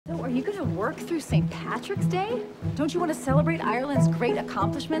So, are you gonna work through St. Patrick's Day? Don't you want to celebrate Ireland's great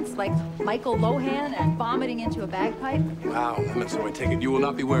accomplishments like Michael Lohan and vomiting into a bagpipe? Wow, so I take it you will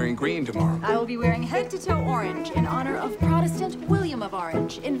not be wearing green tomorrow. I will be wearing head-to-toe orange in honor of Protestant William of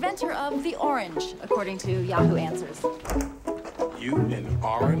Orange, inventor of the orange, according to Yahoo Answers. You in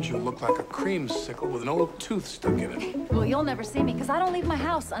orange? You look like a creamsicle with an old tooth stuck in it. Well, you'll never see me, because I don't leave my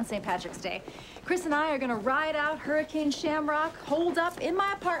house on St. Patrick's Day. Chris and I are gonna ride out Hurricane Shamrock, holed up in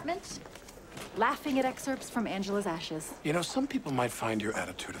my apartment, laughing at excerpts from Angela's Ashes. You know, some people might find your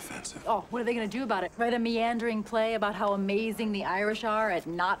attitude offensive. Oh, what are they gonna do about it? Write a meandering play about how amazing the Irish are at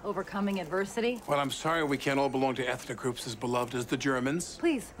not overcoming adversity? Well, I'm sorry we can't all belong to ethnic groups as beloved as the Germans.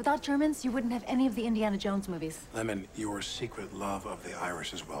 Please, without Germans, you wouldn't have any of the Indiana Jones movies. Lemon, your secret love of the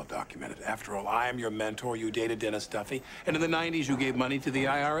Irish is well documented. After all, I am your mentor. You dated Dennis Duffy. And in the 90s, you gave money to the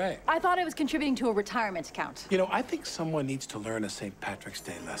IRA. I thought I was contributing to a retirement account. You know, I think someone needs to learn a St. Patrick's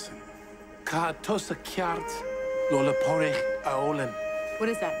Day lesson. Ka tosa kiart lola porech aolen. What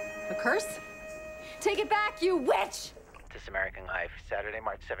is that? A curse? Take it back, you witch! This American Life, Saturday,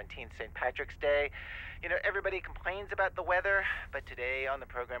 March 17th, St. Patrick's Day. You know, everybody complains about the weather, but today on the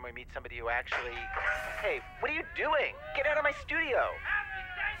program we meet somebody who actually... Hey, what are you doing? Get out of my studio!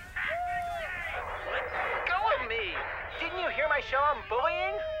 Let go of me! Didn't you hear my show on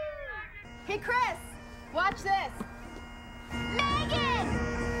bullying? Hey, Chris! Watch this! Megan!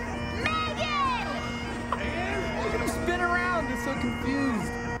 Look at him spin around. They're so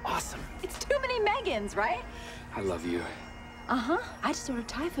confused. Awesome. It's too many Megans, right? I love you. Uh-huh. I just ordered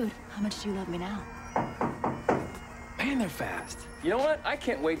Thai food. How much do you love me now? Man, they're fast. You know what? I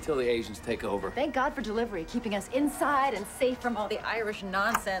can't wait till the Asians take over. Thank God for delivery, keeping us inside and safe from all the Irish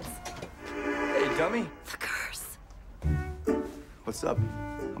nonsense. Hey, dummy. The curse. What's up?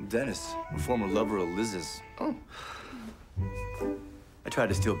 I'm Dennis, a former lover of Liz's. Oh. I tried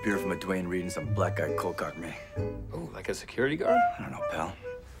to steal beer from a Dwayne Reed and some black guy cold cocked me. Oh, like a security guard? I don't know, pal.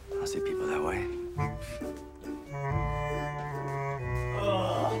 I don't see people that way.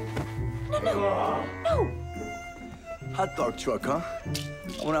 No! Hot dog truck, huh?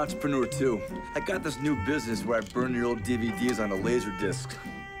 I'm an entrepreneur, too. I got this new business where I burn your old DVDs on a laser disc.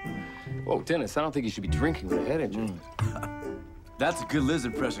 Whoa, Dennis, I don't think you should be drinking with a head injury. That's a good Liz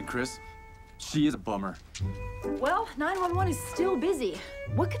impression, Chris. She is a bummer. Well, 911 is still busy.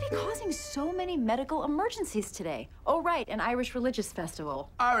 What could be causing so many medical emergencies today? Oh, right, an Irish religious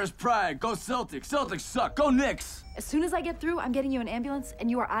festival. Irish pride, go Celtics. Celtics suck, go Knicks. As soon as I get through, I'm getting you an ambulance, and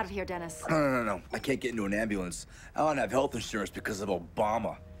you are out of here, Dennis. No. I can't get into an ambulance. I don't have health insurance because of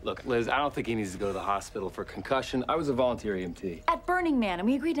Obama. Look, Liz, I don't think he needs to go to the hospital for concussion. I was a volunteer EMT. At Burning Man, and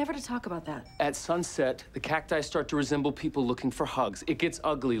we agreed never to talk about that. At sunset, the cacti start to resemble people looking for hugs. It gets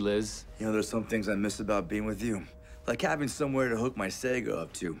ugly, Liz. You know, there's some things I miss about being with you. Like having somewhere to hook my Sega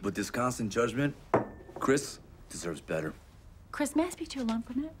up to. But this constant judgment, Chris deserves better. Chris, may I speak to you alone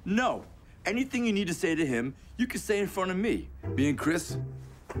for a minute? No. Anything you need to say to him, you can say in front of me. Me and Chris,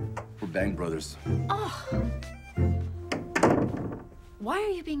 we're bang brothers. Oh. Why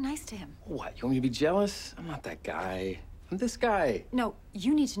are you being nice to him? What, you want me to be jealous? I'm not that guy. I'm this guy. No,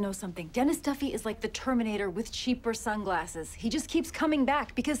 you need to know something. Dennis Duffy is like the Terminator with cheaper sunglasses. He just keeps coming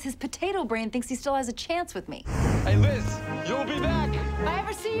back because his potato brain thinks he still has a chance with me. Hey, Liz, you'll be back. If I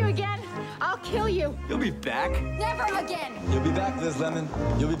ever see you again, I'll kill you. You'll be back? Never again. You'll be back, Liz Lemon.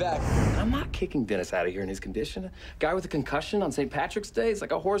 You'll be back. I'm not kicking Dennis out of here in his condition. A guy with a concussion on St. Patrick's Day is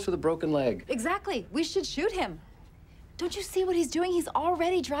like a horse with a broken leg. Exactly. We should shoot him. Don't you see what he's doing? He's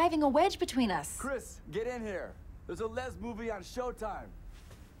already driving a wedge between us. Chris, get in here. There's a Les movie on Showtime.